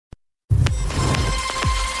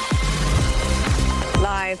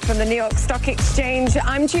from the New York Stock Exchange.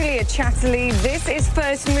 I'm Julia Chatterley. This is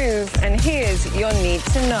First Move, and here's your need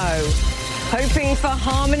to know. Hoping for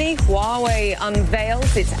harmony, Huawei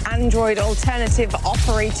unveils its Android alternative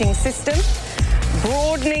operating system.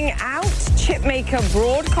 Broadening out, chipmaker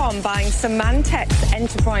Broadcom buying Symantec's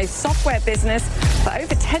enterprise software business for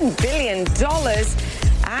over $10 billion.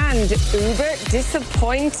 And Uber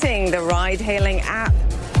disappointing, the ride-hailing app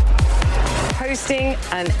posting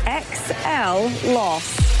an XL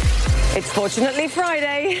loss. It's fortunately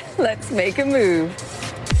Friday. Let's make a move.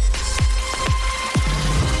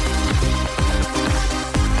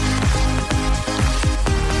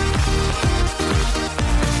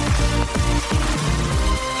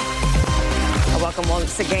 Welcome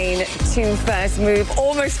once again to First Move.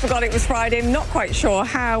 Almost forgot it was Friday. I'm not quite sure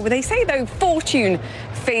how. They say, though, fortune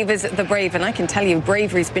favors the brave, and I can tell you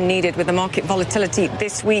bravery's been needed with the market volatility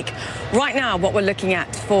this week. Right now, what we're looking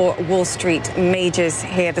at for Wall Street majors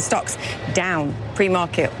here, the stocks down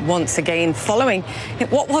pre-market once again, following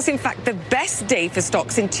what was in fact the best day for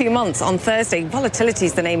stocks in 2 months on Thursday. Volatility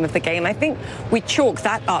is the name of the game. I think we chalk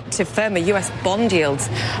that up to firmer US bond yields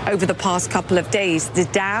over the past couple of days. The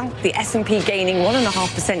Dow, the S&P gaining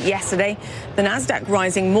 1.5% yesterday, the Nasdaq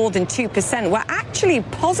rising more than 2%. We're actually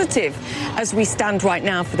positive as we stand right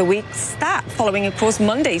now for the week. That following, of course,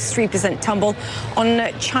 Monday's 3% tumble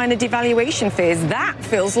on China devaluation fears. That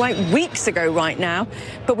feels like weeks ago right now.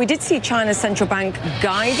 But we did see China's central bank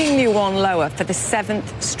guiding yuan lower for the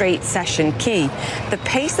 7th straight session. Key, the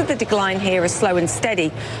pace of the decline here is slow and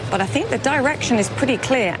steady, but I think the direction is pretty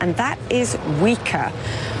clear, and that is weaker.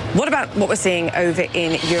 What about what we're seeing over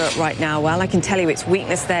in Europe right now? Well, I can tell you it's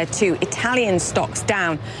weakness there too. Italian stocks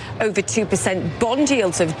down over 2%. Bond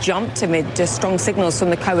yields have jumped amid strong signals from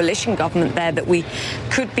the coalition government there that we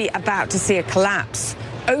could be about to see a collapse.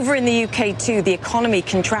 Over in the UK too, the economy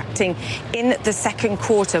contracting in the second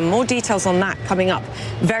quarter. More details on that coming up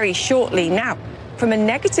very shortly. Now, from a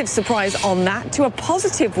negative surprise on that to a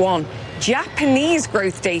positive one, Japanese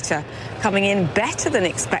growth data coming in better than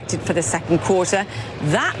expected for the second quarter.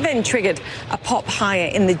 That then triggered a pop higher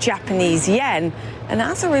in the Japanese yen, and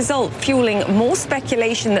as a result, fueling more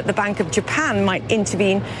speculation that the Bank of Japan might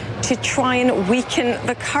intervene to try and weaken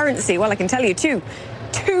the currency. Well, I can tell you too,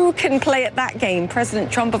 two can play at that game.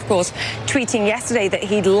 President Trump, of course, tweeting yesterday that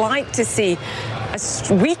he'd like to see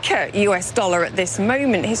a weaker US dollar at this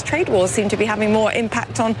moment. His trade wars seem to be having more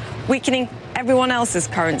impact on weakening everyone else's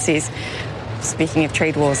currencies. Speaking of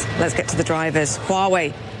trade wars, let's get to the drivers.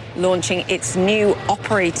 Huawei launching its new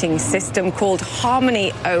operating system called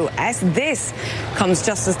Harmony OS. This comes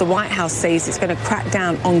just as the White House says it's going to crack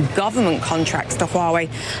down on government contracts to Huawei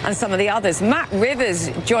and some of the others. Matt Rivers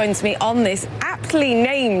joins me on this, aptly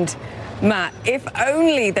named. Matt, if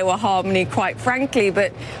only there were harmony, quite frankly,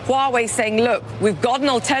 but Huawei saying, look, we've got an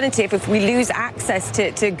alternative if we lose access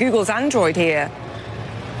to Google's Android here.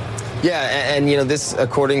 Yeah, and you know, this,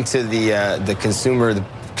 according to the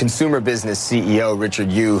consumer business CEO,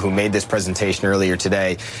 Richard Yu, who made this presentation earlier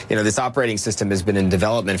today, you know, this operating system has been in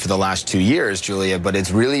development for the last 2 years, Julia, but it's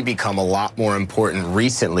really become a lot more important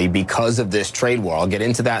recently because of this trade war. I'll get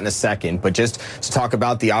into that in a second, but just to talk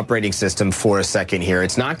about the operating system for a second here,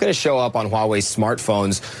 it's not going to show up on Huawei's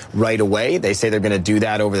smartphones right away. They say they're going to do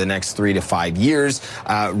that over the next 3 to 5 years.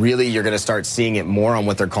 Really, you're going to start seeing it more on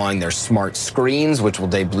what they're calling their smart screens, which will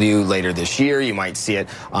debut later this year. You might see it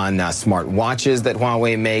on smart watches that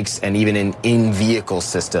Huawei makes, and even in in-vehicle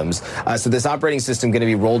systems. So this operating system going to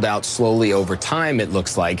be rolled out slowly over time, it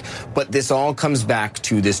looks like. But this all comes back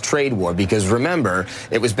to this trade war, because remember,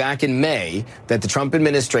 it was back in May that the Trump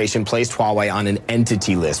administration placed Huawei on an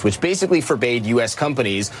entity list, which basically forbade U.S.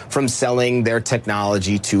 companies from selling their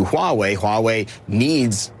technology to Huawei. Huawei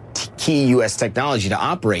needs key U.S. technology to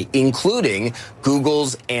operate, including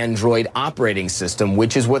Google's Android operating system,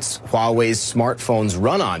 which is what Huawei's smartphones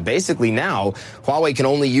run on. Basically now, Huawei can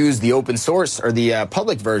only use the open source or the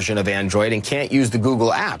public version of Android and can't use the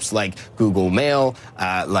Google apps like Google Mail,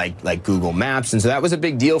 like Google Maps. And so that was a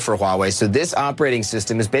big deal for Huawei. So this operating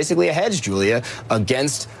system is basically a hedge, Julia,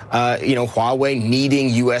 against, Huawei needing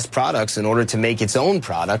U.S. products in order to make its own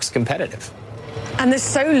products competitive. And there's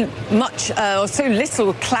so much or so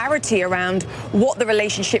little clarity around what the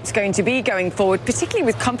relationship's going to be going forward, particularly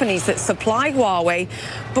with companies that supply Huawei.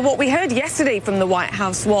 But what we heard yesterday from the White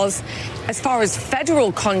House was, as far as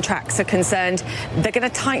federal contracts are concerned, they're going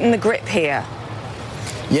to tighten the grip here.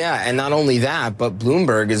 Yeah, and not only that, but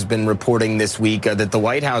Bloomberg has been reporting this week that the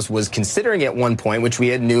White House was considering at one point, which we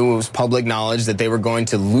had knew was public knowledge, that they were going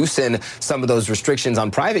to loosen some of those restrictions on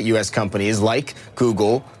private U.S. companies like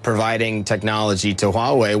Google providing technology to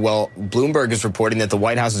Huawei. Well, Bloomberg is reporting that the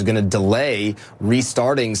White House is going to delay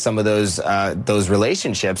restarting some of those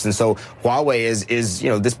relationships. And so Huawei is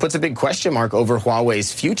this puts a big question mark over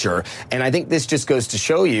Huawei's future. And I think this just goes to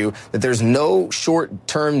show you that there's no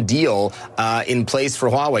short-term deal in place for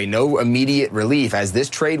Huawei, no immediate relief as this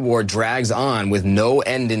trade war drags on with no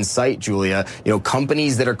end in sight, Julia.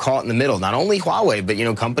 Companies that are caught in the middle, not only Huawei,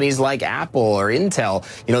 but, companies like Apple or Intel,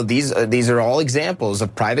 these are all examples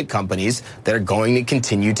of private companies that are going to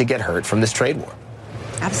continue to get hurt from this trade war.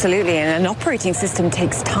 Absolutely, and an operating system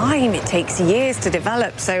takes time. It takes years to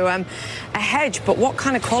develop. So a hedge, but what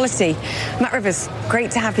kind of quality? Matt Rivers,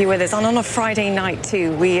 great to have you with us. And on a Friday night,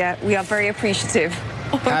 too. We are very appreciative.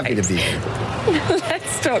 Happy to be here.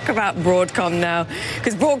 Let's talk about Broadcom now,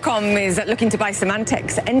 because Broadcom is looking to buy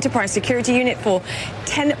Symantec's enterprise security unit for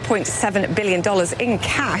 $10.7 billion in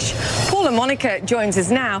cash. Paul and Monica joins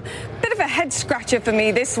us now. Bit of a head scratcher for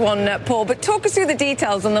me, this one, Paul, but talk us through the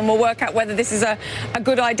details and then we'll work out whether this is a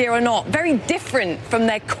good idea or not. Very different from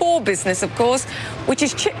their core business, of course, which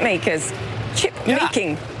is chip makers, chip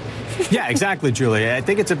making. Yeah, exactly, Julia. I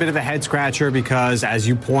think it's a bit of a head scratcher because, as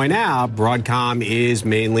you point out, Broadcom is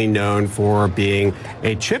mainly known for being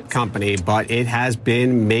a chip company, but it has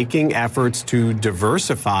been making efforts to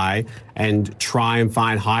diversify and try and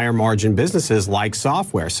find higher margin businesses like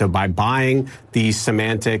software. So by buying the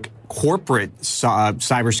Symantec corporate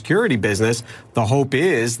cybersecurity business, the hope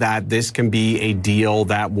is that this can be a deal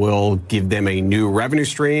that will give them a new revenue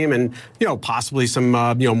stream and, possibly some,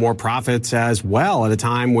 more profits as well at a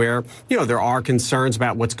time where, there are concerns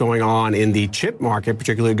about what's going on in the chip market,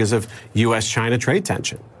 particularly because of U.S.-China trade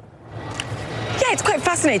tension. Yeah, it's quite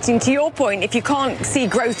fascinating. To your point, if you can't see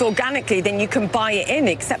growth organically, then you can buy it in,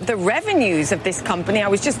 except the revenues of this company. I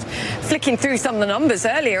was just flicking through some of the numbers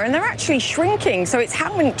earlier, and they're actually shrinking. So it's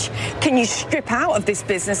how much can you strip out of this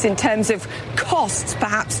business in terms of costs,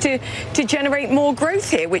 perhaps, to generate more growth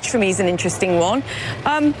here, which for me is an interesting one.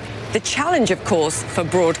 The challenge, of course, for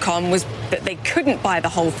Broadcom was that they couldn't buy the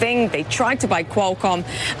whole thing. They tried to buy Qualcomm,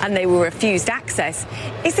 and they were refused access.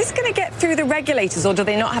 Is this going to get through the regulators, or do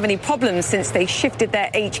they not have any problems since they shifted their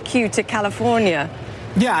HQ to California?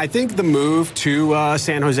 Yeah, I think the move to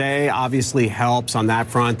San Jose obviously helps on that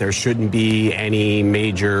front. There shouldn't be any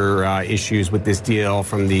major issues with this deal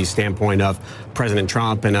from the standpoint of President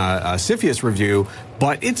Trump and a CFIUS review.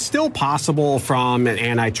 But it's still possible from an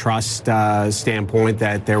antitrust standpoint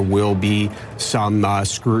that there will be some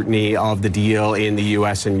scrutiny of the deal in the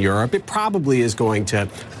U.S. and Europe. It probably is going to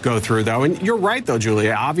go through, though. And you're right, though,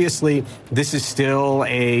 Julia. Obviously, this is still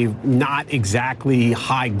a not exactly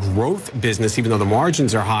high growth business, even though the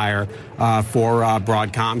margins are higher for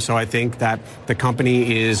Broadcom. So I think that the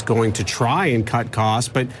company is going to try and cut costs,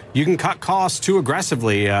 but you can cut costs too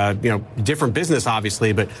aggressively. Different business,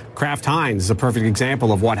 obviously, but Kraft Heinz is a perfect example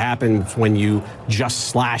of what happens when you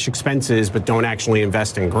just slash expenses but don't actually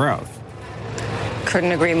invest in growth.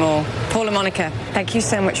 Couldn't agree more. Paul and Monica, thank you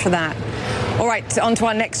so much for that. All right, on to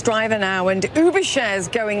our next driver now, and Uber shares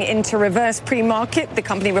going into reverse pre-market. The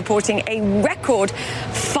company reporting a record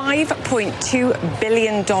 $5.2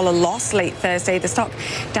 billion loss late Thursday. The stock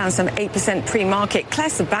down some 8% pre-market. Claire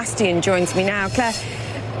Sebastian joins me now. Claire,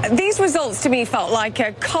 these results to me felt like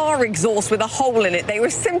a car exhaust with a hole in it. They were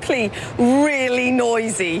simply really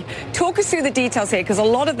noisy. Talk us through the details here, because a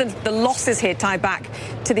lot of the losses here tie back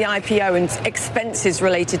to the IPO and expenses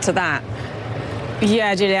related to that.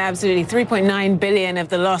 Yeah, Julia, absolutely. 3.9 billion of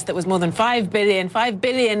the loss. That was more than 5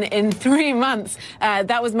 billion in 3 months.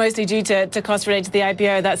 That was mostly due to costs related to the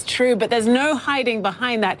IPO. That's true, but there's no hiding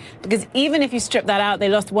behind that, because even if you strip that out, they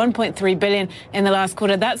lost 1.3 billion in the last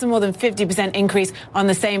quarter. That's a more than 50% increase on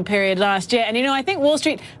the same period last year. And, I think Wall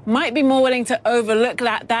Street might be more willing to overlook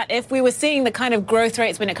that if we were seeing the kind of growth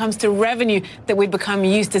rates when it comes to revenue that we've become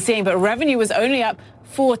used to seeing. But revenue was only up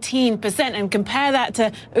 14%, and compare that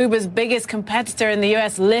to Uber's biggest competitor in the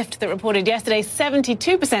US, Lyft, that reported yesterday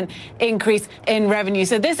 72% increase in revenue.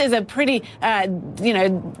 So this is a pretty,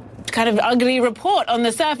 kind of ugly report on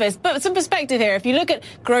the surface. But some perspective here. If you look at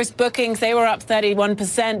gross bookings, they were up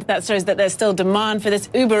 31%. That shows that there's still demand for this.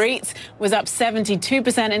 Uber Eats was up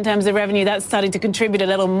 72% in terms of revenue. That's starting to contribute a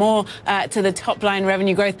little more to the top line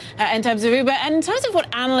revenue growth in terms of Uber. And in terms of what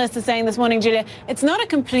analysts are saying this morning, Julia, it's not a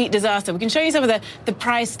complete disaster. We can show you some of the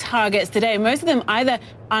price targets today. Most of them either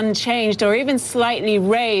unchanged or even slightly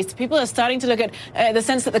raised. People are starting to look at the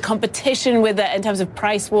sense that the competition in terms of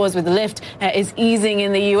price wars with Lyft is easing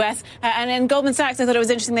in the US. US. And in Goldman Sachs, I thought it was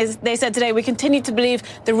interesting. They said today, we continue to believe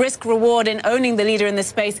the risk reward in owning the leader in this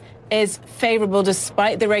space is favorable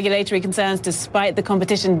despite the regulatory concerns, despite the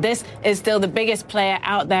competition. This is still the biggest player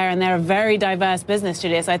out there, and they're a very diverse business,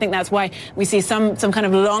 Julia. So I think that's why we see some kind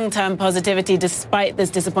of long-term positivity despite this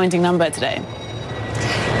disappointing number today.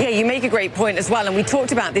 Yeah, you make a great point as well, and we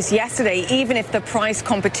talked about this yesterday. Even if the price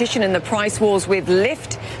competition and the price wars with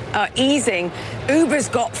Lyft are easing, Uber's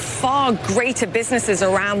got far greater businesses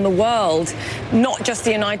around the world, not just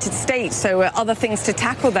the United States, so other things to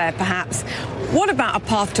tackle there perhaps. What about a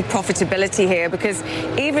path to profitability here? Because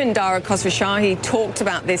even Dara Khosrowshahi talked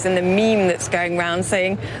about this in the meme that's going around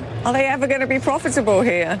saying, are they ever going to be profitable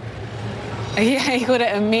here? Yeah, he called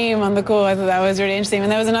it a meme on the call. I thought that was really interesting.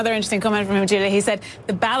 And there was another interesting comment from him, Julia. He said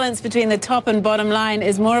the balance between the top and bottom line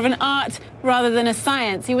is more of an art rather than a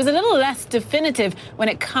science. He was a little less definitive when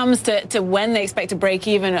it comes to when they expect to break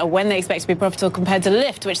even or when they expect to be profitable compared to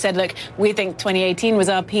Lyft, which said, look, we think 2018 was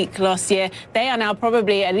our peak loss year. They are now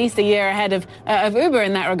probably at least a year ahead of Uber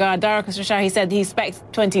in that regard. Dara Khosrowshahi said he expects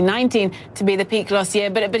 2019 to be the peak loss year,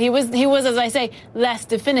 but he was, as I say, less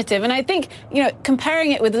definitive. And I think,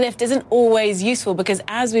 comparing it with Lyft isn't always useful because,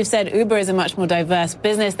 as we've said, Uber is a much more diverse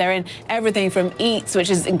business. They're in everything from Eats, which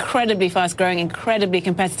is incredibly fast-growing, incredibly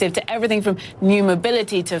competitive, to everything from new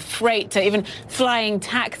mobility to freight to even flying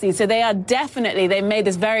taxis. So they are definitely, they made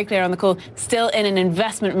this very clear on the call, still in an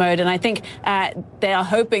investment mode. And I think they are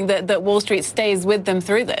hoping that Wall Street stays with them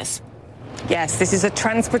through this. Yes, this is a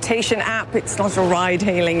transportation app. It's not a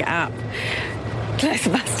ride-hailing app. Claire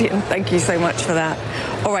Sebastian, thank you so much for that.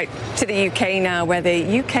 All right, to the UK now, where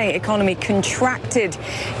the UK economy contracted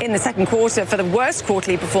in the second quarter for the worst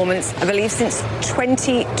quarterly performance, I believe, since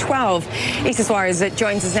 2012. Issa Suarez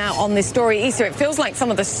joins us now on this story. Issa, it feels like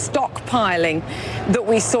some of the stockpiling that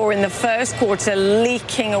we saw in the first quarter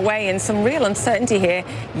leaking away, and some real uncertainty here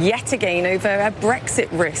yet again over Brexit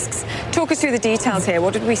risks. Talk us through the details here.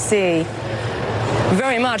 What did we see?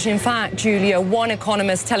 Very much. In fact, Julia, one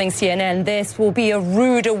economist telling CNN this will be a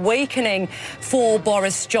rude awakening for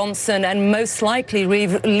Boris Johnson and most likely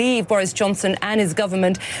leave Boris Johnson and his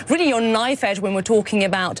government really on knife edge when we're talking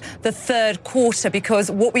about the third quarter, because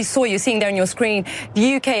what we saw, you're seeing there on your screen,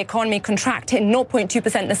 the UK economy contracted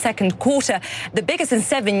 0.2% in the second quarter, the biggest in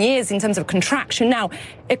 7 years in terms of contraction. Now,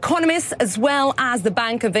 economists as well as the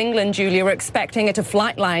Bank of England, Julia, are expecting it to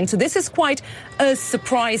flatline. So this is quite a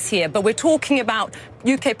surprise here. But we're talking about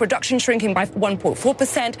UK production shrinking by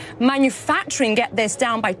 1.4%, manufacturing get this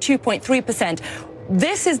down by 2.3%.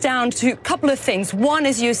 This is down to a couple of things. One,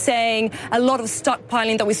 as you're saying, a lot of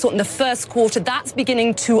stockpiling that we saw in the first quarter, that's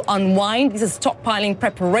beginning to unwind. This is stockpiling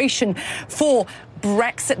preparation for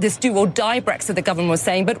Brexit, this do-or-die Brexit the government was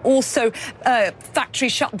saying, but also factory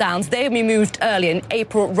shutdowns. They have been moved earlier in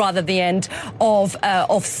April rather than the end of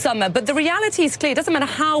summer. But the reality is clear. It doesn't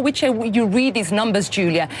matter which way you read these numbers,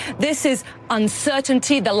 Julia. This is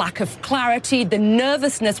uncertainty, the lack of clarity, the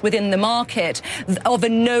nervousness within the market of a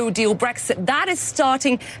no-deal Brexit. That is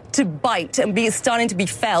starting to bite and starting to be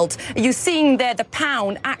felt. You're seeing there the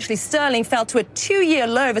pound, actually sterling, fell to a 2-year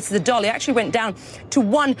low versus the dollar. It actually went down to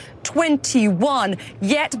 121.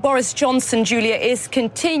 Yet Boris Johnson, Julia, is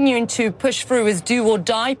continuing to push through his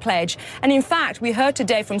do-or-die pledge. And in fact, we heard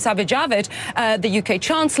today from Sajid Javid, the UK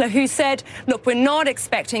Chancellor, who said, look, we're not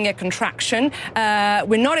expecting a contraction.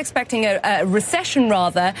 We're not expecting a recession,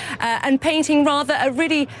 rather, and painting rather a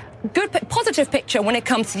really good, positive picture when it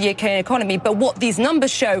comes to the UK economy. But what these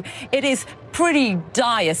numbers show, it is pretty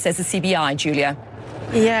dire, says the CBI, Julia.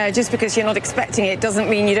 Yeah, just because you're not expecting it doesn't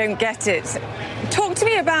mean you don't get it. Talk to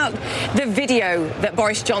me about the video that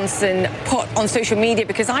Boris Johnson put on social media,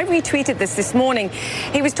 because I retweeted this morning.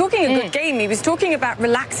 He was talking a good game. He was talking about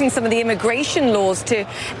relaxing some of the immigration laws to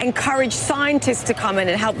encourage scientists to come in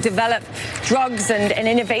and help develop drugs and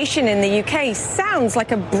innovation in the UK. Sounds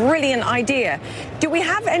like a brilliant idea. Do we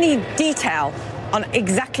have any detail on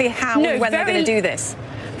exactly how and when they're going to do this?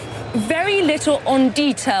 Very little on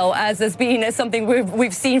detail, as has been something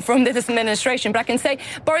we've seen from this administration. But I can say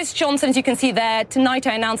Boris Johnson, as you can see there, tonight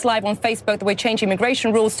I announced live on Facebook that we're changing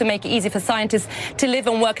immigration rules to make it easy for scientists to live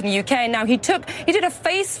and work in the UK. Now, he did a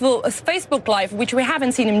Facebook Live, which we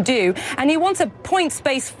haven't seen him do, and he wants a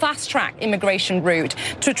points-based fast-track immigration route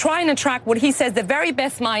to try and attract what he says the very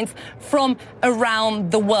best minds from around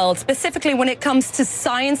the world, specifically when it comes to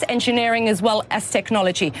science, engineering, as well as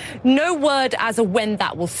technology. No word as of when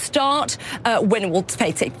that will start. start, when it will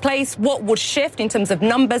take place, what would shift in terms of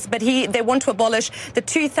numbers. But they want to abolish the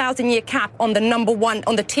 2,000-year cap on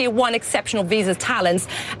the tier 1 exceptional visa talents.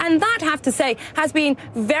 And that, I have to say, has been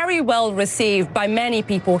very well received by many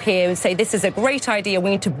people here who say this is a great idea.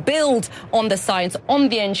 We need to build on the science, on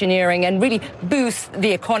the engineering, and really boost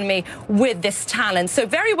the economy with this talent. So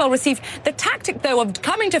very well received. The tactic, though, of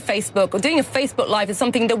coming to Facebook or doing a Facebook Live is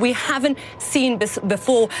something that we haven't seen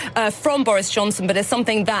before from Boris Johnson, but it's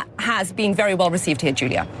something that has been very well received here,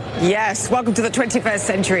 Julia. Yes, welcome to the 21st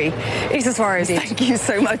century. Isa Suarez, thank you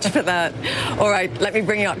so much for that. All right, let me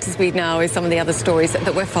bring you up to speed now with some of the other stories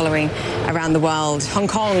that we're following around the world. Hong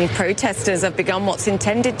Kong protesters have begun what's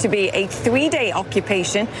intended to be a 3-day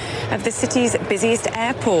occupation of the city's busiest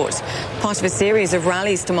airport, part of a series of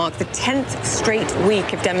rallies to mark the 10th straight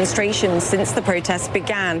week of demonstrations since the protests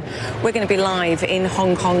began. We're going to be live in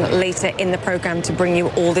Hong Kong later in the program to bring you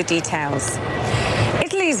all the details.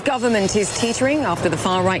 Italy's government is teetering after the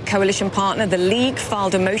far-right coalition partner, the League,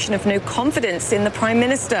 filed a motion of no confidence in the Prime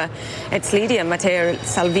Minister. Its leader, Matteo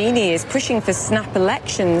Salvini, is pushing for snap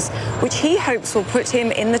elections, which he hopes will put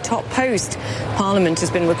him in the top post. Parliament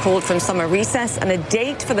has been recalled from summer recess, and a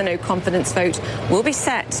date for the no confidence vote will be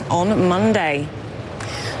set on Monday.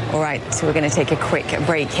 All right, so we're going to take a quick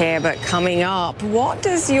break here, but coming up, what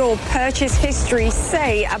does your purchase history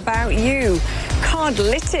say about you?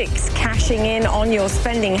 Cardlytics cashing in on your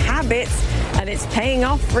spending habits, and it's paying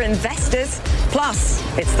off for investors. Plus,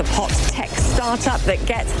 it's the pot tech startup that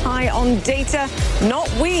gets high on data,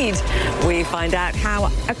 not weed. We find out how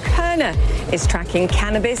Akerna is tracking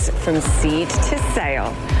cannabis from seed to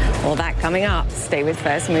sale. All that coming up. Stay with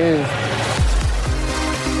First Move.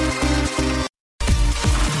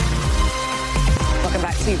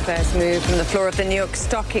 To First Move from the floor of the New York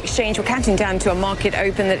Stock Exchange. We're counting down to a market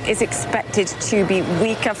open that is expected to be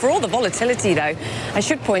weaker. For all the volatility, though, I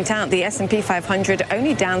should point out the S&P 500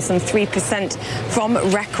 only down some 3% from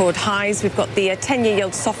record highs. We've got the 10-year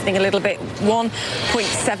yield softening a little bit,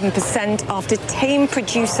 1.7% after tame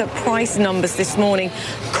producer price numbers this morning.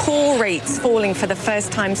 Core rates falling for the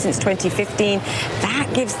first time since 2015. That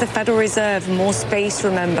gives the Federal Reserve more space,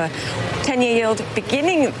 remember. 10-year yield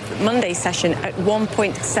beginning Monday session at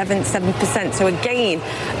 1.77%. So again,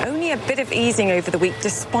 only a bit of easing over the week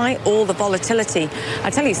despite all the volatility.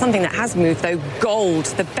 I tell you something that has moved, though, gold.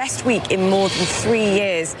 The best week in more than 3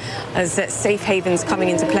 years as safe havens coming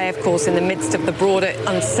into play, of course, in the midst of the broader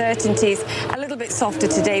uncertainties. A little bit softer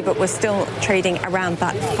today, but we're still trading around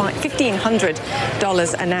that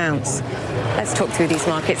 $1,500 an ounce. Let's talk through these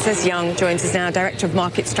markets. Liz Young joins us now, Director of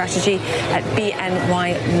Market Strategy at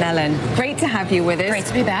BNY Mellon. Great to have you with us. Great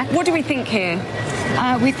to be back. What do we think here?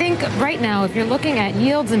 We think right now, if you're looking at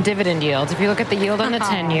yields and dividend yields, if you look at the yield on the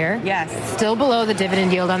 10-year, yes, still below the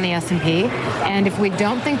dividend yield on the S&P. And if we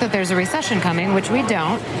don't think that there's a recession coming, which we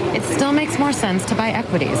don't, it still makes more sense to buy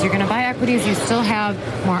equities. You're going to buy equities, you still have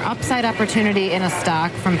more upside opportunity in a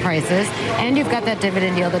stock from prices, and you've got that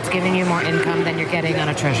dividend yield that's giving you more income than you're getting on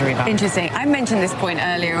a treasury bond. Interesting. I mentioned this point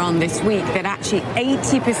earlier on this week that actually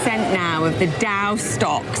 80% now of the Dow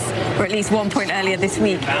stocks, or at least one point earlier this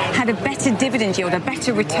week, had a better dividend yield, a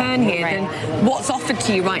better return here than what's offered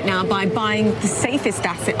to you right now by buying the safest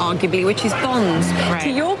asset, arguably, which is bonds. To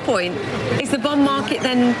your point, is the bond market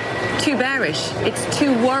then too bearish? It's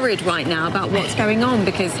too worried right now about what's going on?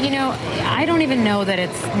 Because, you know, I don't even know that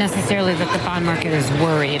it's necessarily that the bond market is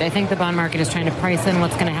worried. I think the bond market is trying to price in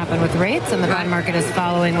what's going to happen with rates, and the bond market is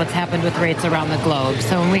following what's happened with rates around the globe.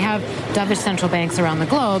 So when we have dovish central banks around the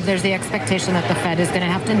globe, there's the expectation that the Fed is going to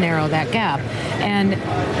have to narrow that gap. And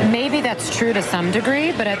maybe that's true to some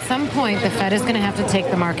degree, but at some point the Fed is going to have to take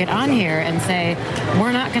the market on here and say,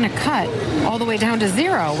 we're not going to cut all the way down to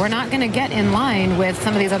zero. We're not going to get in line with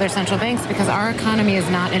some of these other central banks because our economy is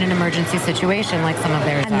not in an emergency situation like some of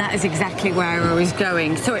theirs are. And that is exactly where I was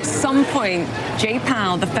going. So at some point, Jay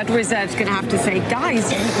Powell, the Federal Reserve, is going to have to say,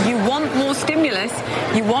 guys, you want more stimulus,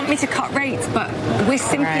 you want me to cut rates, but we're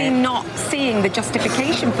simply not seeing the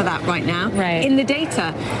justification for that right now in the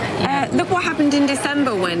data. Look what happened in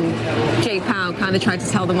December when Jay Powell kind of tried to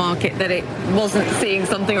tell the market that it wasn't seeing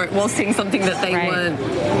something, or it was seeing something that they weren't.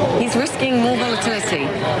 He's risking more volatility.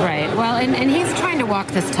 Well, and he's trying to walk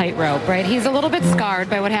this tightrope, He's a little bit scarred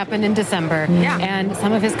by what happened in December. And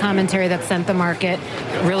some of his commentary that sent the market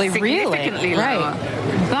really reeling.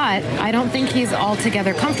 But I don't think he's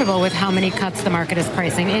altogether comfortable with how many cuts the market is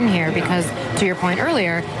pricing in here because, to your point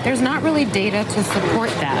earlier, there's not really data to support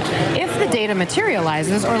that. If the data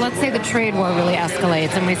materializes, or let's say the trade war really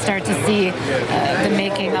escalates and we start to see the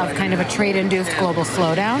making of kind of a trade-induced global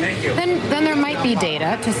slowdown, then there might be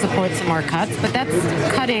data to support some more cuts, but that's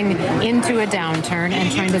cutting into a downturn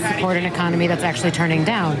and trying to support an economy that's actually turning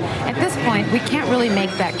down. At this point, we can't really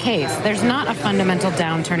make that case. There's not a fundamental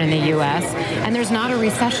downturn in the U.S., and there's not a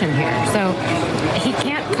recession here. So he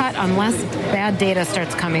can't cut unless bad data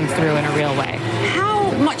starts coming through in a real way.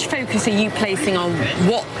 How much focus are you placing on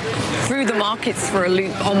what threw the markets for a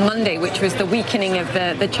loop on Monday, which was the weakening of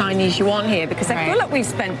the Chinese yuan here? Because I feel like we've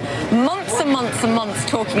spent months and months and months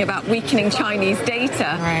talking about weakening Chinese data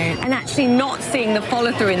and actually not seeing the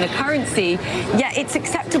follow-through in the currency. Yet it's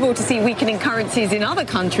acceptable to see weakening currencies in other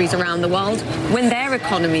countries around the world when their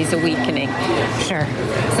economies are weakening. Sure.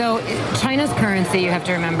 So China's currency, you have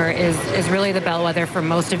to remember, is really the bellwether for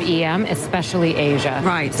most of EM, especially Asia.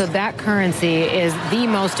 Right. So that currency is the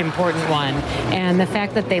most important one. And the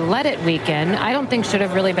fact that they let it weaken, I don't think should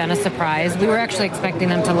have really been a surprise. We were actually expecting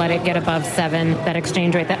them to let it get above 7, that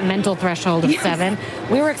exchange rate, that mental threshold of 7.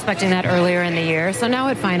 We were expecting that earlier in the year. So now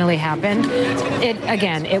it finally happened.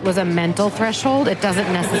 It was a mental threshold. It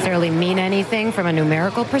doesn't necessarily mean anything from a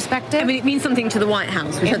numerical perspective. I mean, it means something to the White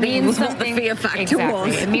House, which I think was what the fear factor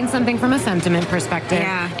was. It means something from a sentiment perspective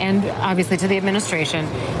and obviously to the administration.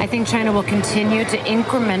 I think China will continue to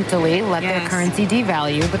incrementally let their currency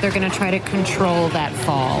devalue, but they're going to try to control that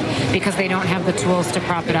fall because they don't have the tools to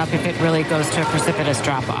prop it up if it really goes to a precipitous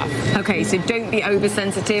drop-off. Okay, so don't be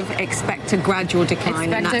oversensitive. Expect a gradual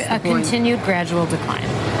decline. Expect a continued gradual decline.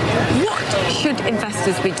 What should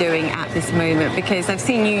investors be doing at this moment? Because I've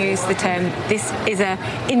seen you use the term, this is a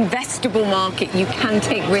investable market. You can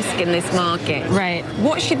take risk in this market. Right.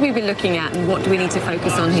 What should we be looking at and what do we need to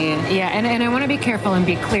focus on here? Yeah, and I want to be careful and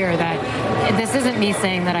be clear that this isn't me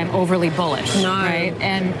saying that I'm overly bullish. No. Right?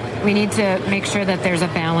 And we need to make sure that there's a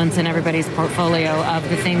balance in everybody's portfolio of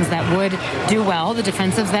the things that would do well, the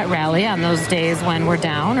defensives that rally on those days when we're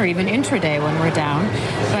down or even intraday when we're down,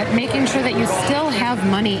 but making sure that you still have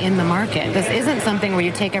money in the market. This isn't something where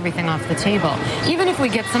you take everything off the table. Even if we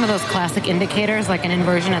get some of those classic indicators like an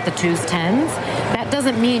inversion at the 2s, 10s, that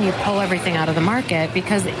doesn't mean you pull everything out of the market,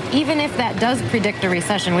 because even if that does predict a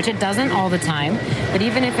recession, which it doesn't all the time, but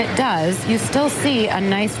even if it does, you still see a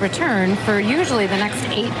nice return for usually the next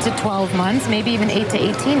 8 to 12 months, maybe even 8 to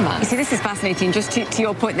 18 months. You see, this is fascinating. Just to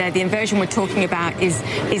your point there, the inversion we're talking about is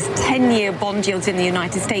 10-year bond yields in the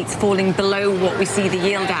United States falling below what we see the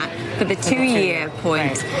yield at for the 2-year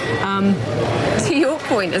point. To your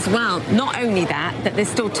point as well, not only that there's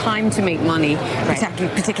still time to make money,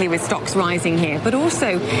 particularly with stocks rising here, but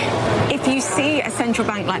also if you see a central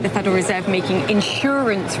bank like the Federal Reserve making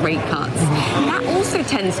insurance rate cuts, that also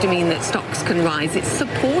tends to mean that stocks can rise. It's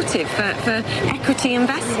supportive for equity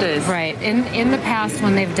investors. Right. In the past,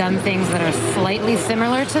 when they've done things that are slightly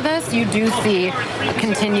similar to this, you do see a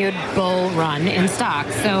continued bull run in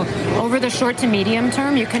stocks. So over the short to medium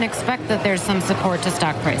term, you can expect that there's some support to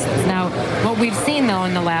stock prices. Now, what we've seen, though,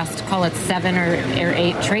 in the last, call it 7 or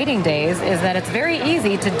 8 trading days, is that it's very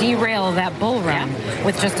easy to derail that bull run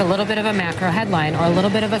with just a little bit of a macro headline or a little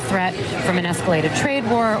bit of a threat from an escalated trade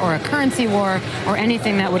war or a currency war or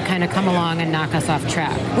anything that would kind of come along and knock us off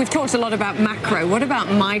track. We've talked a lot about macro. What about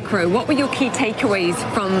micro? What were your key takeaways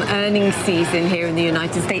from earnings season here in the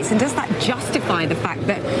United States? And does that justify the fact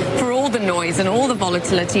that for all the noise and all the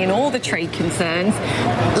volatility and all the trade concerns,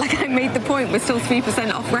 like I made the point, we're still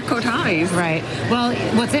 3% off record highs? Right. Well,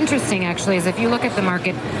 what's interesting, actually, is if you look at the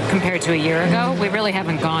market compared to a year ago, we really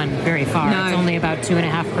haven't gone very far. No. It's only about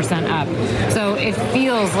 2.5% up. So it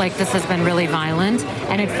feels like this has been really violent,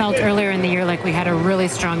 and it felt earlier in the year like we had a really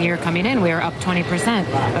strong year coming in. We were up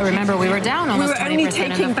 20%. But remember, we were down almost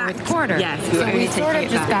 20% in the fourth quarter. Yes, so we sort of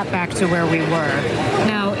just got back to where we were.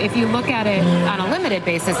 Now, if you look at it on a limited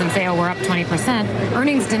basis and say, oh, we're up 20%,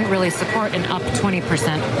 earnings didn't really support an up 20%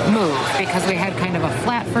 move because we had kind of a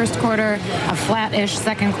flat first quarter, a flat-ish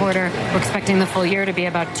second quarter. We're expecting the full year to be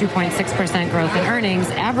about 2.6% growth in earnings.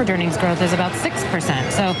 Average earnings growth is about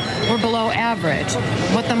 6%. So we're below average.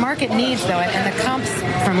 What the market needs, though, and the comps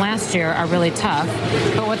from last year are really tough,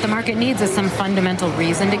 but what the market needs is some fundamental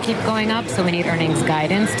reason to keep going up. So we need earnings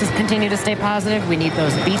guidance to continue to stay positive. We need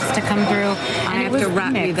those beats to come through. I have to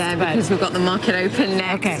wrap you there because we've got the market open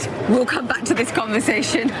next. Okay. We'll come back to this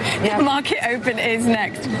conversation. Yep. The market open is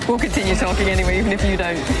next. We'll continue talking anyway, even if you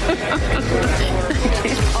don't. Thank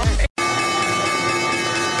you.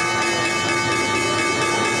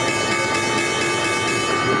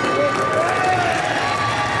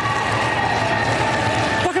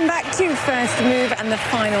 Welcome back to First Move and the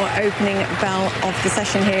final opening bell of the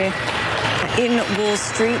session here in Wall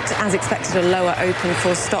Street. As expected, a lower open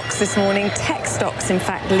for stocks this morning. Tech stocks, in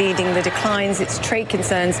fact, leading the declines. It's trade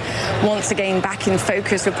concerns once again back in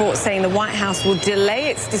focus. Reports saying the White House will delay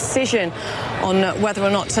its decision on whether or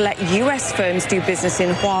not to let US firms do business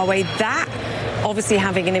in Huawei. That obviously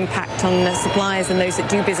having an impact on suppliers and those that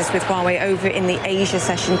do business with Huawei over in the Asia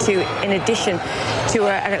session too, in addition to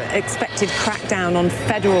an expected crackdown on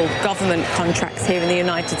federal government contracts here in the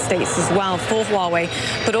United States as well for Huawei,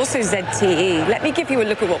 but also ZTE. Let me give you a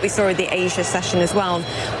look at what we saw in the Asia session as well.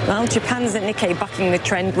 Well, Japan's Nikkei bucking the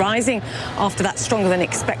trend, rising after that stronger than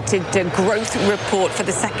expected growth report for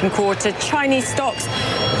the second quarter. Chinese stocks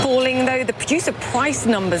falling, though. The producer price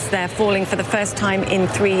numbers there falling for the first time in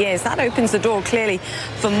 3 years. That opens the door clearly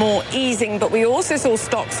for more easing, but we also saw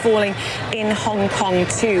stocks falling in Hong Kong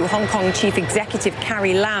too. Hong Kong Chief Executive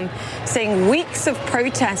Carrie Lam saying weeks of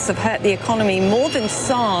protests have hurt the economy more than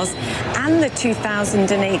SARS and the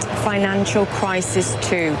 2008 financial crisis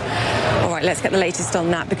too. All right, let's get the latest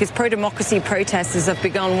on that, because pro-democracy protesters have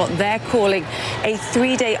begun what they're calling a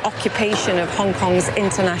 3-day occupation of Hong Kong's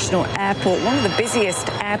international airport, one of the busiest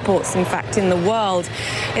airports, in fact, in the world.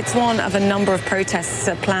 It's one of a number of protests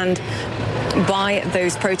planned by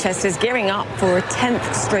those protesters, gearing up for a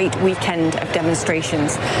 10th straight weekend of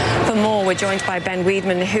demonstrations. For more, we're joined by Ben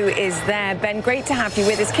Weidman, who is there. Ben, great to have you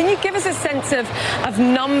with us. Can you give us a sense of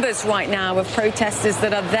numbers right now of protesters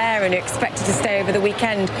that are there and are expected to stay over the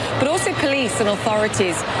weekend, but also police and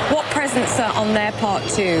authorities? What presence are on their part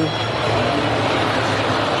too?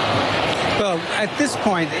 Well, at this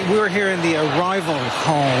point, we're here in the arrival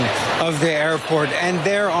hall of the airport, and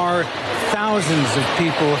there are thousands of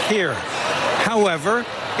people here. However,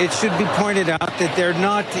 it should be pointed out that they're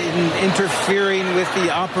not interfering with the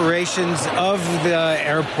operations of the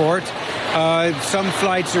airport. Some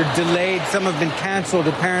flights are delayed. Some have been canceled,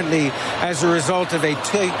 apparently, as a result of a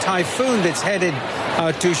typhoon that's headed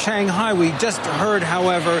to Shanghai. We just heard,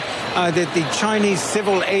 however, that the Chinese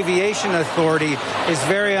Civil Aviation Authority is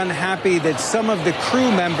very unhappy that some of the crew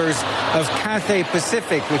members of Cathay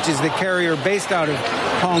Pacific, which is the carrier based out of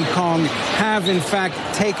Hong Kong, have in fact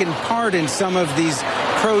taken part in some of these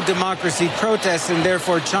pro-democracy protests, and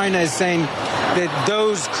therefore China is saying that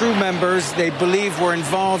those crew members they believe were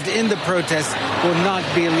involved in the protests will not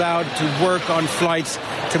be allowed to work on flights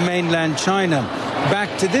to mainland China.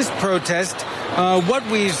 Back to this protest, what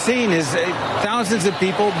we've seen is thousands of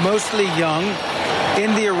people, mostly young,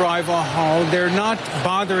 in the arrival hall. They're not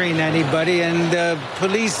bothering anybody, and the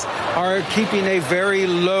police are keeping a very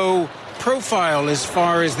low profile as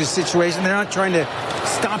far as the situation. They're not trying to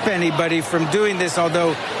stop anybody from doing this,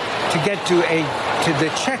 although to get to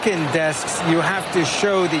the check-in desks, you have to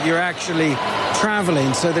show that you're actually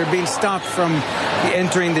traveling. So they're being stopped from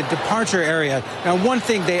entering the departure area. Now, one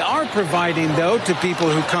thing they are providing, though, to people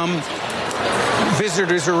who come,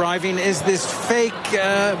 visitors arriving, is this fake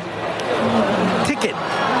ticket,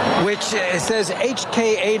 which says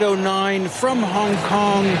HK809 from Hong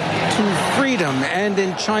Kong to freedom. And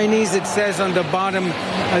in Chinese, it says on the bottom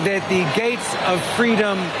that the gates of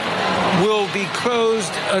freedom will be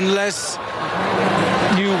closed unless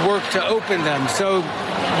you work to open them. So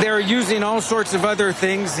they're using all sorts of other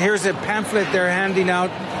things. Here's a pamphlet they're handing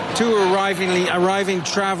out to arriving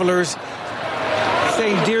travelers,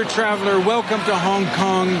 saying, "Dear traveler, welcome to Hong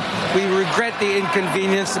Kong. We regret the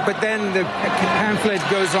inconvenience." But then the pamphlet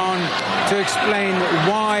goes on to explain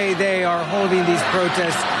why they are holding these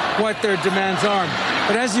protests, what their demands are.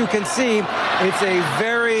 But as you can see, it's a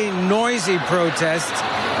very noisy protest.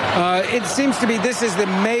 It seems to be this is the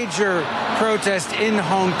major protest in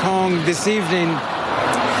Hong Kong this evening.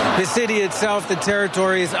 The city itself, the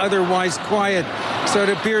territory, is otherwise quiet. So it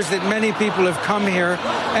appears that many people have come here.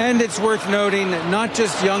 And it's worth noting, not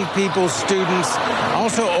just young people, students,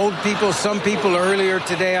 also old people. Some people earlier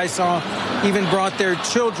today I saw even brought their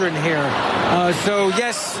children here. So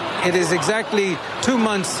yes, it is exactly 2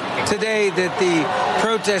 months today that the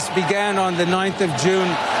protest began on the 9th of June.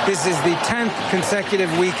 This is the 10th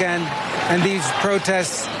consecutive weekend, and these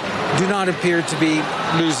protests do not appear to be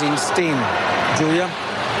losing steam. Julia?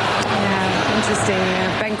 Yeah, interesting.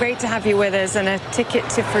 Yeah. Ben, great to have you with us, and a ticket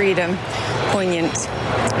to freedom. Poignant.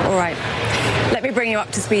 All right. Let me bring you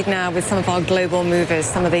up to speed now with some of our global movers,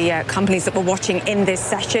 some of the companies that we're watching in this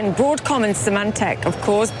session. Broadcom and Symantec, of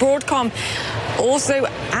course. Broadcom also,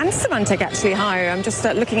 and Symantec actually higher. I'm just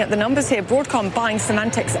looking at the numbers here. Broadcom buying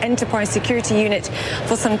Symantec's enterprise security unit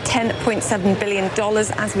for some $10.7 billion,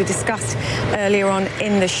 as we discussed earlier on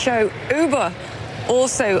in the show. Uber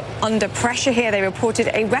also under pressure here. They reported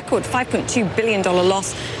a record $5.2 billion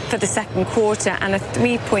loss for the second quarter and a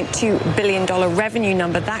 $3.2 billion revenue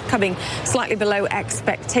number. That coming slightly below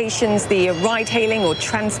expectations. The ride-hailing or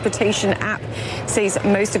transportation app sees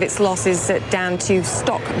most of its losses down to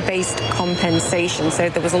stock-based compensation. So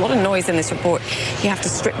there was a lot of noise in this report. You have to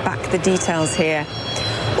strip back the details here.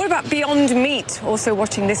 What about Beyond Meat? Also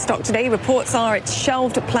watching this stock today. Reports are it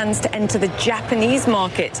shelved plans to enter the Japanese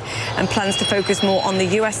market and plans to focus more on the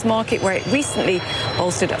US market, where it recently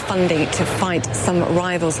bolstered funding to fight some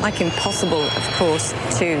rivals like Impossible, of course,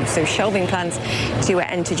 too. So shelving plans to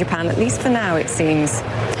enter Japan, at least for now, it seems.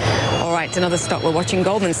 All right, another stock we're watching,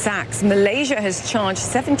 Goldman Sachs. Malaysia has charged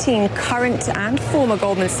 17 current and former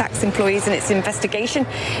Goldman Sachs employees in its investigation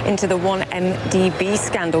into the 1MDB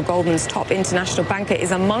scandal. Goldman's top international banker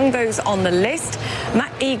is among those on the list.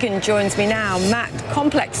 Matt Egan joins me now. Matt,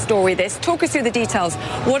 complex story this. Talk us through the details.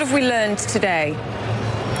 What have we learned today?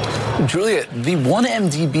 Julia, the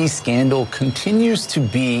 1MDB scandal continues to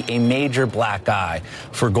be a major black eye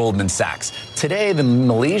for Goldman Sachs. Today, the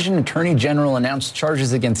Malaysian Attorney General announced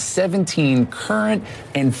charges against 17 current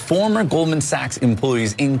and former Goldman Sachs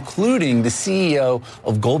employees, including the CEO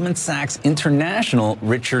of Goldman Sachs International,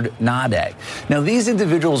 Richard Nade. Now, these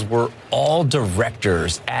individuals were all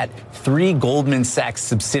directors at 3 Goldman Sachs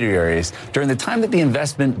subsidiaries during the time that the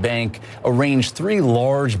investment bank arranged 3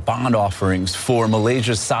 large bond offerings for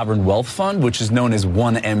Malaysia's sovereign wealth fund, which is known as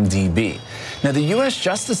 1MDB. Now, the U.S.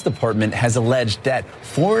 Justice Department has alleged that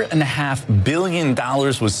 $4.5 billion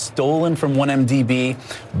was stolen from 1MDB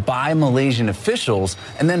by Malaysian officials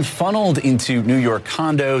and then funneled into New York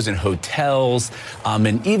condos and hotels,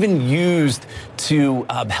 and even used to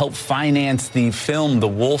help finance the film The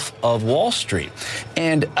Wolf of Wall Street.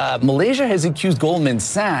 And Malaysia has accused Goldman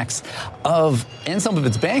Sachs and some of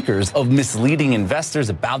its bankers of misleading investors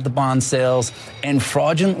about the bond sales and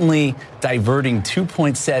fraudulently diverting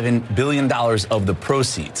 $2.7 billion of the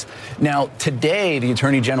proceeds. Now, today, the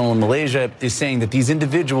Attorney General in Malaysia is saying that these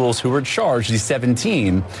individuals who were charged, these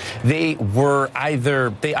 17, they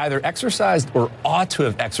either exercised or ought to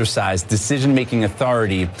have exercised decision-making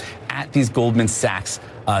authority at these Goldman Sachs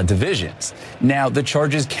divisions. Now, the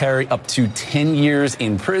charges carry up to 10 years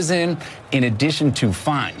in prison in addition to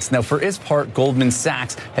fines. Now, for its part, Goldman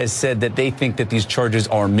Sachs has said that they think that these charges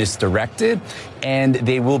are misdirected and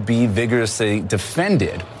they will be vigorously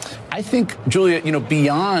defended. I think, Julia,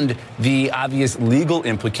 beyond the obvious legal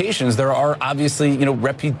implications, there are obviously,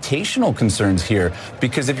 reputational concerns here.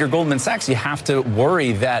 Because if you're Goldman Sachs, you have to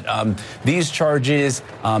worry that these charges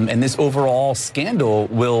and this overall scandal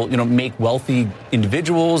will, make wealthy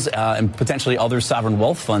individuals and potentially other sovereign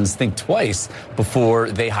wealth funds think twice before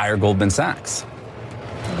they hire Goldman Sachs.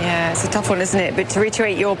 Yeah, it's a tough one, isn't it? But to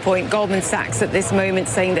reiterate your point, Goldman Sachs at this moment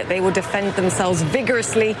saying that they will defend themselves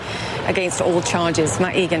vigorously against all charges.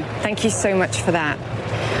 Matt Egan, thank you so much for that.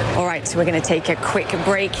 All right, so we're going to take a quick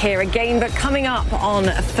break here again, but coming up on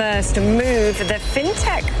First Move, the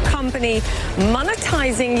fintech company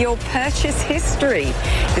monetizing your purchase history.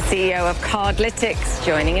 The CEO of Cardlytics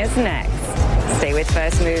joining us next. Stay with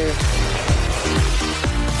First Move.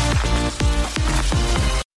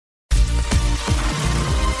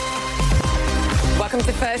 Welcome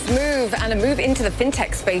to First Move, and a move into the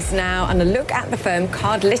fintech space now, and a look at the firm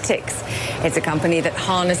Cardlytics. It's a company that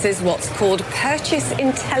harnesses what's called purchase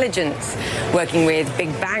intelligence, working with big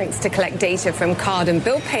banks to collect data from card and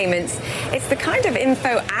bill payments. It's the kind of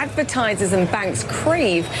info advertisers and banks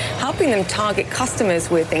crave, helping them target customers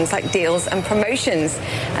with things like deals and promotions.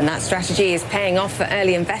 And that strategy is paying off for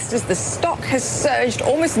early investors. The stock has surged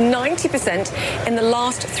almost 90% in the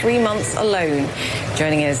last 3 months alone.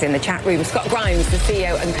 Joining us in the chat room, Scott Grimes, the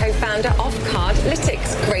CEO and co-founder of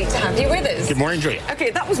Cardlytics. Great to have you with us. Good morning, Julia.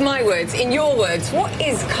 Okay, that was my words. In your words, what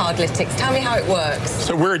is Cardlytics? Tell me how it works.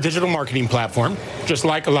 So we're a digital marketing platform, just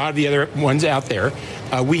like a lot of the other ones out there.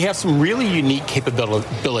 We have some really unique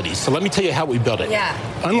capabilities. So let me tell you how we built it. Yeah.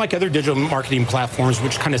 Unlike other digital marketing platforms,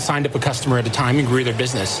 which kind of signed up a customer at a time and grew their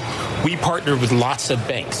business, we partnered with lots of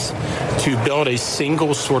banks to build a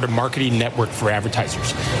single sort of marketing network for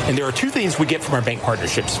advertisers. And there are 2 things we get from our bank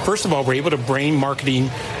partnerships. First of all, we're able to bring marketing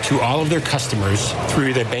to all of their customers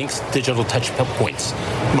through the bank's digital touch points,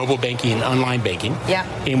 mobile banking, online banking. Yeah.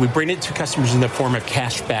 And we bring it to customers in the form of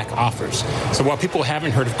cashback offers. So while people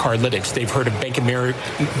haven't heard of Cardlytics, they've heard of Bank of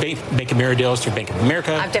Amerideals through Bank of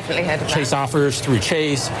America. I've definitely heard of that. Chase offers through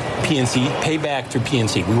Chase, PNC, Payback through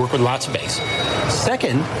PNC. We work with lots of banks.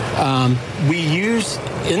 Second, we use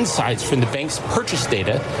insights from the bank's purchase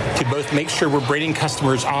data to both make sure we're bringing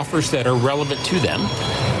customers offers that are relevant to them,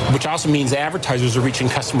 which also means advertisers are reaching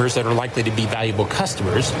customers that are likely to be valuable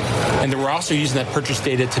customers. And then we're also using that purchase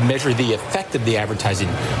data to measure the effect of the advertising.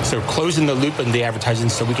 So closing the loop in the advertising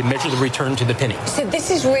so we can measure the return to the penny. So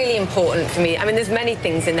this is really important for me. I mean, there's many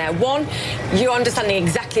things in there. One, you're understanding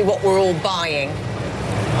exactly what we're all buying.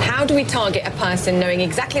 How do we target a person knowing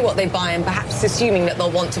exactly what they buy and perhaps assuming that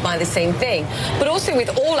they'll want to buy the same thing? But also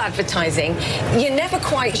with all advertising, you're never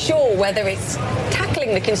quite sure whether it's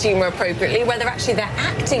tackling the consumer appropriately, whether actually they're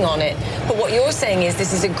acting on it. But what you're saying is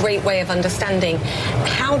this is a great way of understanding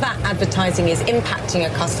how that advertising is impacting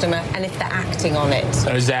a customer and if they're acting on it.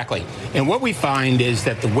 Exactly. And what we find is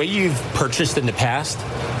that the way you've purchased in the past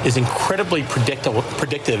is incredibly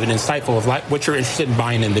predictive and insightful of what you're interested in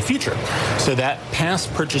buying in the future. So that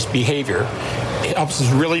past purchase behavior helps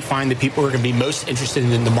us really find the people who are going to be most interested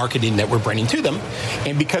in the marketing that we're bringing to them.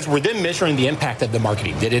 And because we're then measuring the impact of the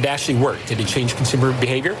marketing, did it actually work? Did it change consumer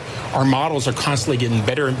behavior? Our models are constantly getting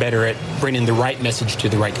better and better at bringing the right message to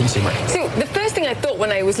the right consumer. So the first thing I thought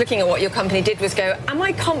when I was looking at what your company did was go, am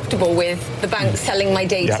I comfortable with the bank selling my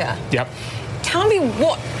data? Yep. Tell me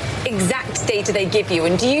what exact data they give you,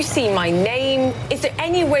 and do you see my name? Is there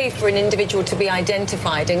any way for an individual to be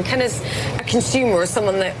identified? And can, as a consumer or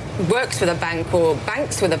someone that works with a bank or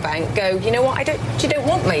banks with a bank, go, you know what, you don't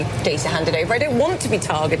want my data handed over. I don't want to be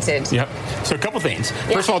targeted. Yep. So a couple things.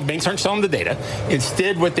 First of all, the banks aren't selling the data.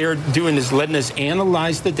 Instead, what they're doing is letting us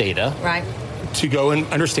analyze the data. Right. To go and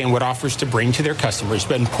understand what offers to bring to their customers.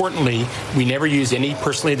 But importantly, we never use any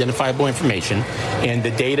personally identifiable information, and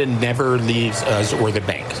the data never leaves us or the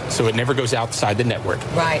bank. So it never goes outside the network.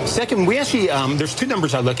 Right. Second, we actually, there's two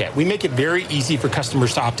numbers I look at. We make it very easy for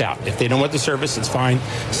customers to opt out. If they don't want the service, it's fine.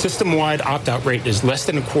 System-wide opt-out rate is less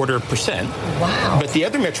than 0.25%. Wow. But the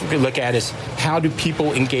other metric we look at is how do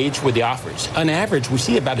people engage with the offers. On average, we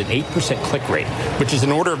see about an 8% click rate, which is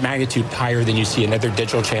an order of magnitude higher than you see in other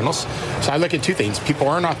digital channels. So I look at two things. People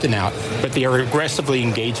aren't opting out, but they are aggressively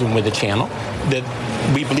engaging with the channel. That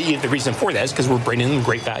we believe the reason for that is because we're bringing them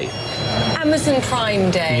great value. Amazon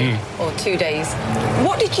Prime Day, or 2 days.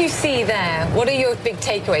 What did you see there? What are your big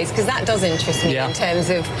takeaways? Because that does interest me in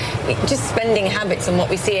terms of just spending habits and what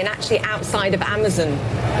we see, and actually outside of Amazon,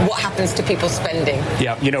 what happens to people's spending?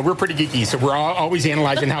 Yeah, we're pretty geeky, so we're always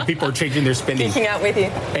analyzing how people are changing their spending. Geeking out with you.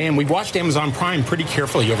 And we've watched Amazon Prime pretty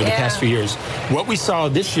carefully over the past few years. What we saw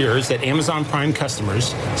this year is that Amazon Prime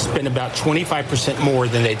customers spend about 25% more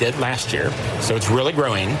than they did last year. So it's really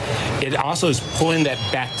growing. It also is pulling that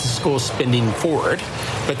back-to-school spending forward.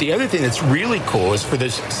 But the other thing that's really cool is for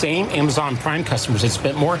those same Amazon Prime customers that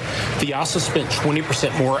spent more, they also spent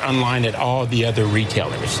 20% more online at all the other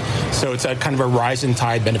retailers. So it's a kind of a rising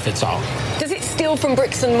tide benefits all. Does it steal from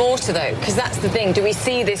bricks and mortar, though? Because that's the thing. Do we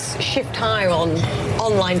see this shift higher on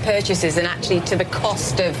online purchases and actually to the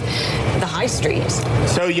cost of the high street?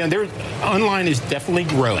 So, online is definitely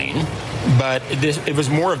growing. But it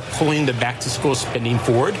was more of pulling the back-to-school spending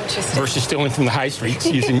forward versus stealing from the high streets,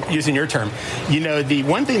 using your term. The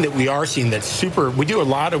one thing that we are seeing that's we do a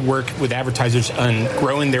lot of work with advertisers on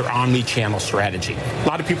growing their omni-channel strategy. A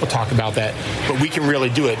lot of people talk about that, but we can really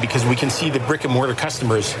do it because we can see the brick-and-mortar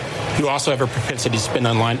customers who also have a propensity to spend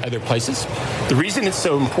online other places. The reason it's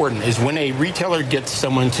so important is when a retailer gets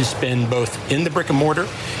someone to spend both in the brick-and-mortar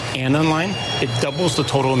and online, it doubles the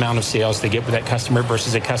total amount of sales they get with that customer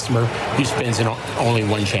versus a customer who spends in only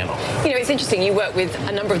one channel. It's interesting. You work with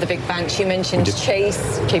a number of the big banks. You mentioned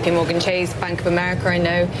Chase, JP Morgan Chase, Bank of America, I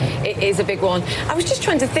know. It is a big one. I was just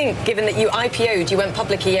trying to think, given that you IPO'd, you went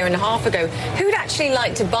public a year and a half ago, who'd actually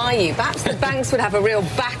like to buy you? Perhaps the banks would have a real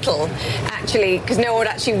battle, actually, because no one would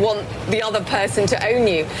actually want the other person to own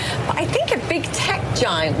you. But I think a big tech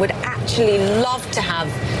giant would actually love to have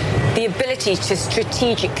the ability to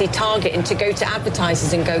strategically target and to go to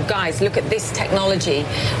advertisers and go, guys, look at this technology.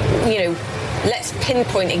 Let's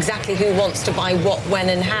pinpoint exactly who wants to buy what, when,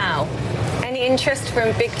 and how. Any interest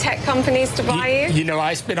from big tech companies to buy you?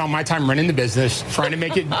 I spend all my time running the business, trying to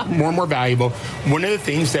make it more and more valuable. One of the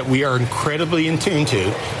things that we are incredibly in tune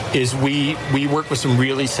to is we work with some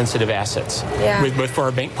really sensitive assets, with both for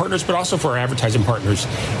our bank partners, but also for our advertising partners.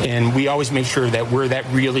 And we always make sure that we're that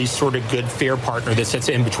really sort of good, fair partner that sits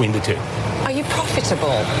in between the two. Are you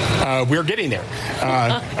profitable? We're getting there.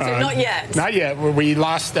 So not yet? Not yet. We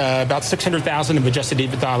lost about $600,000 of adjusted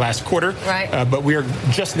EBITDA last quarter. Right. But we are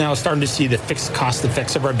just now starting to see the fixed cost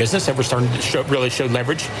effects of our business that we're starting to really show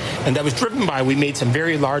leverage. And that was driven by, we made some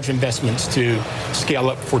very large investments to scale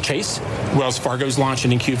up for Chase. Wells Fargo's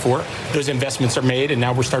launching in Q4. Those investments are made, and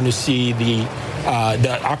now we're starting to see the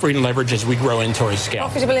operating leverage as we grow into our scale.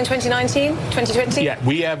 Profitable in 2019, 2020? Yeah,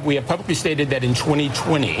 we have publicly stated that in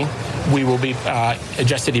 2020 we will be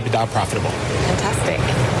adjusted EBITDA profitable.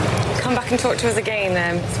 Fantastic. and talk to us again.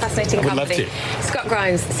 It's a fascinating I would company. love to. Scott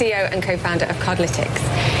Grimes, CEO and co-founder of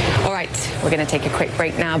Coglytics. All right, we're going to take a quick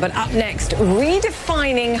break now, but up next,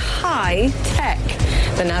 redefining high tech.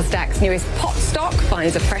 The Nasdaq's newest pot stock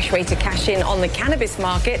finds a fresh way to cash in on the cannabis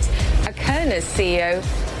market. Akerna's CEO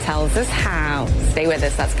tells us how. Stay with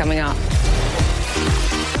us, that's coming up.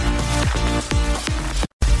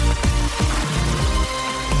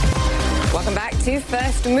 Welcome back to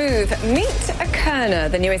First Move. Meet Akerna,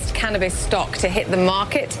 the newest cannabis stock to hit the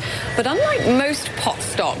market. But unlike most pot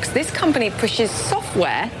stocks, this company pushes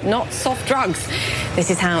software, not soft drugs. This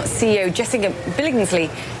is how CEO Jessica Billingsley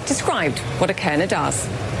described what Akerna does.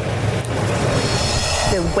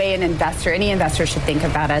 The way an investor, any investor should think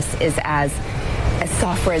about us is as a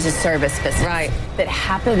software as a service business. Right. That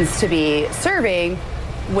happens to be serving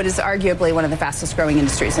what is arguably one of the fastest growing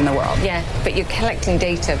industries in the world. Yeah, but you're collecting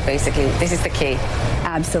data, basically. This is the key.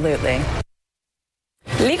 Absolutely.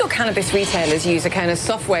 Legal cannabis retailers use Akerna's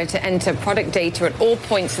software to enter product data at all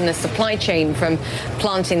points in the supply chain, from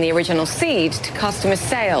planting the original seed to customer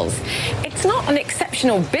sales. It's not an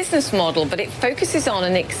exceptional business model, but it focuses on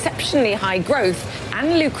an exceptionally high growth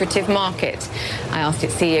and lucrative market. I asked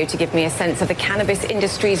its CEO to give me a sense of the cannabis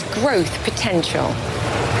industry's growth potential.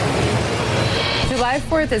 July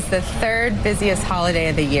 4th is the third busiest holiday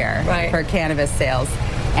of the year for cannabis sales.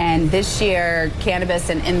 And this year, cannabis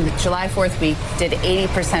in the July 4th week did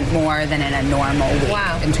 80% more than in a normal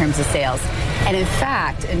week in terms of sales. And in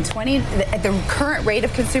fact, at the current rate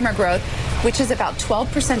of consumer growth, which is about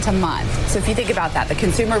 12% a month. So if you think about that, the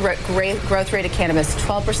consumer growth rate of cannabis,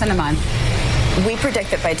 12% a month. We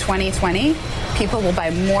predict that by 2020, people will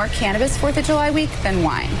buy more cannabis 4th of July week than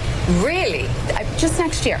wine. Really? Just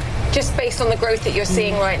next year. Just based on the growth that you're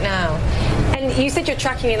seeing right now. And you said you're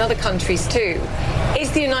tracking in other countries too.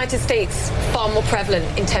 Is the United States far more prevalent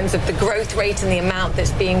in terms of the growth rate and the amount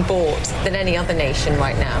that's being bought than any other nation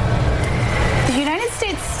right now? The United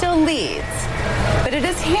States still leads, but it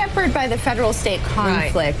is hampered by the federal-state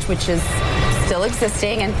conflict, which is still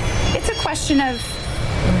existing. And it's a question of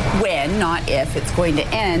when, not if, it's going to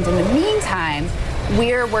end. In the meantime,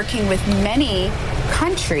 we're working with many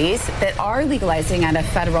countries that are legalizing at a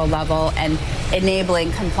federal level and enabling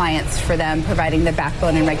compliance for them, providing the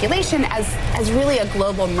backbone and regulation as really a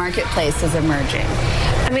global marketplace is emerging.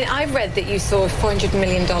 I mean, I've read that you saw $400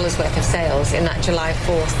 million worth of sales in that July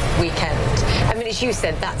 4th weekend. I mean, as you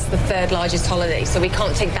said, that's the third largest holiday, so we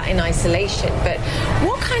can't take that in isolation. But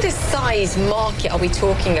what kind of size market are we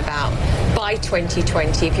talking about by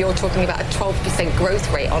 2020 if you're talking about a 12% growth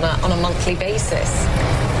rate on a monthly basis?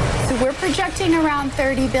 So we're projecting around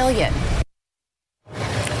 $30 billion.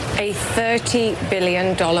 A $30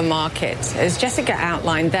 billion market. As Jessica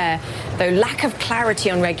outlined there, though lack of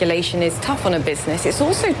clarity on regulation is tough on a business, it's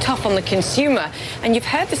also tough on the consumer. And you've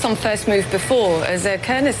heard this on First Move before. As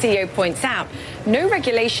Akerna CEO points out, no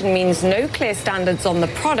regulation means no clear standards on the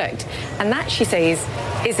product. And that, she says,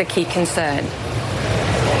 is a key concern.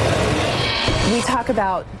 We talk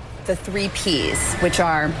about the 3 Ps, which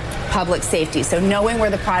are public safety. So knowing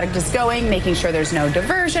where the product is going, making sure there's no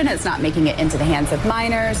diversion, it's not making it into the hands of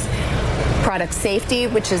minors. Product safety,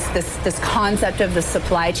 which is this concept of the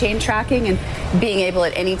supply chain tracking and being able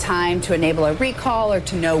at any time to enable a recall or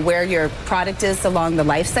to know where your product is along the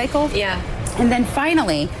life cycle. Yeah. And then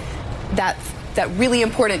finally, that really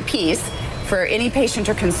important piece for any patient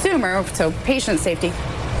or consumer, so patient safety,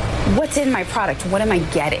 what's in my product? What am I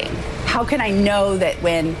getting? How can I know that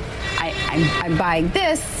when I'm buying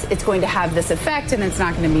this, it's going to have this effect and it's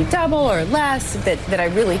not going to be double or less, that I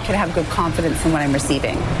really can have good confidence in what I'm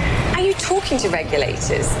receiving? Are you talking to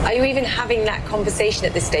regulators? Are you even having that conversation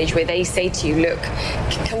at this stage where they say to you, look,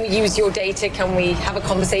 can we use your data? Can we have a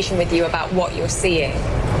conversation with you about what you're seeing?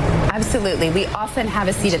 Absolutely. We often have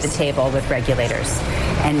a seat at the table with regulators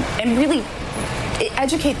and really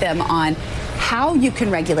educate them on how you can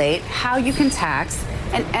regulate, how you can tax,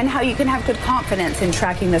 and how you can have good confidence in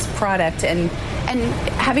tracking this product and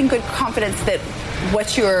having good confidence that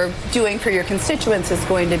what you're doing for your constituents is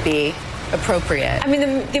going to be appropriate. I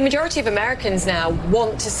mean, the majority of Americans now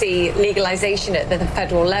want to see legalization at the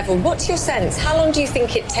federal level. What's your sense? How long do you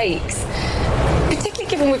think it takes? Particularly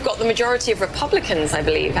given we've got the majority of Republicans, I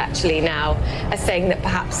believe, actually now are saying that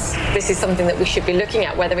perhaps this is something that we should be looking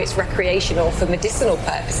at, whether it's recreational or for medicinal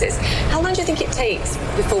purposes. How long do you think it takes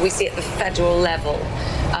before we see at the federal level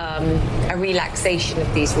a relaxation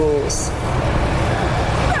of these rules?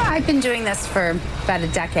 I've been doing this for about a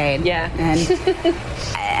decade. Yeah.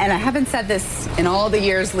 And I haven't said this in all the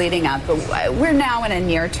years leading up, but we're now in a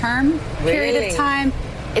near-term period of time.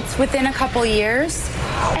 It's within a couple years.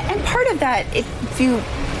 And part of that, if you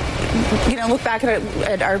look back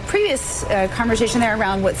at our previous conversation there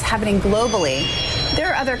around what's happening globally,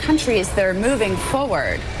 there are other countries that are moving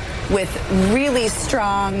forward with really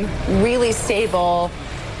strong, really stable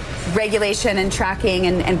regulation and tracking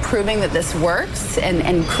and proving that this works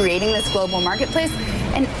and creating this global marketplace.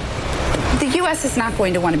 And the U.S. is not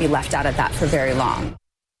going to want to be left out of that for very long.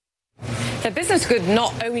 The business could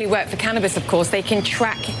not only work for cannabis, of course, they can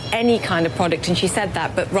track any kind of product, and she said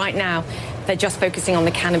that, but right now they're just focusing on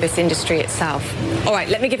the cannabis industry itself. All right,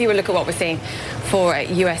 let me give you a look at what we're seeing for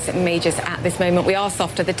US majors at this moment. We are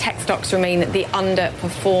softer. The tech stocks remain the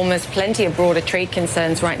underperformers. Plenty of broader trade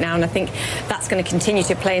concerns right now, and I think that's going to continue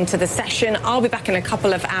to play into the session. I'll be back in a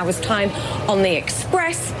couple of hours' time on the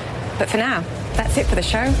Express, but for now, that's it for the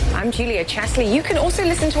show. I'm Julia Chesley. You can also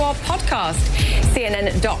listen to our podcast,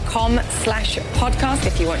 cnn.com/podcast,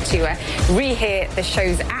 if you want to rehear the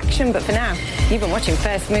show's action. But for now, you've been watching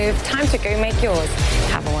First Move. Time to go make yours.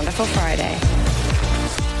 Have a wonderful Friday.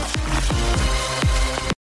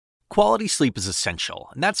 Quality sleep is essential,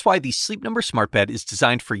 and that's why the Sleep Number Smart Bed is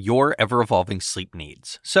designed for your ever-evolving sleep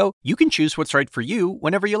needs. So you can choose what's right for you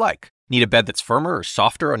whenever you like. Need a bed that's firmer or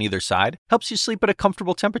softer on either side? Helps you sleep at a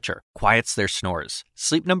comfortable temperature. Quiets their snores.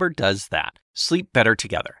 Sleep Number does that. Sleep better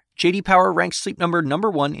together. J.D. Power ranks Sleep Number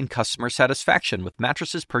 #1 in customer satisfaction with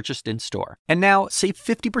mattresses purchased in-store. And now, save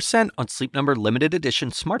 50% on Sleep Number limited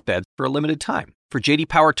edition smart beds for a limited time. For J.D.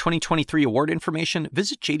 Power 2023 award information,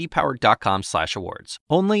 visit jdpower.com/awards.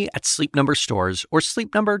 Only at Sleep Number stores or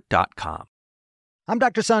sleepnumber.com. I'm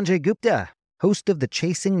Dr. Sanjay Gupta, host of the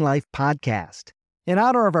Chasing Life podcast. In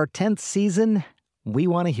honor of our 10th season, we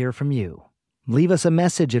want to hear from you. Leave us a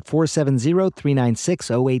message at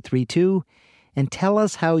 470-396-0832 and tell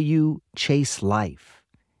us how you chase life.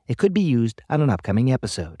 It could be used on an upcoming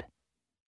episode.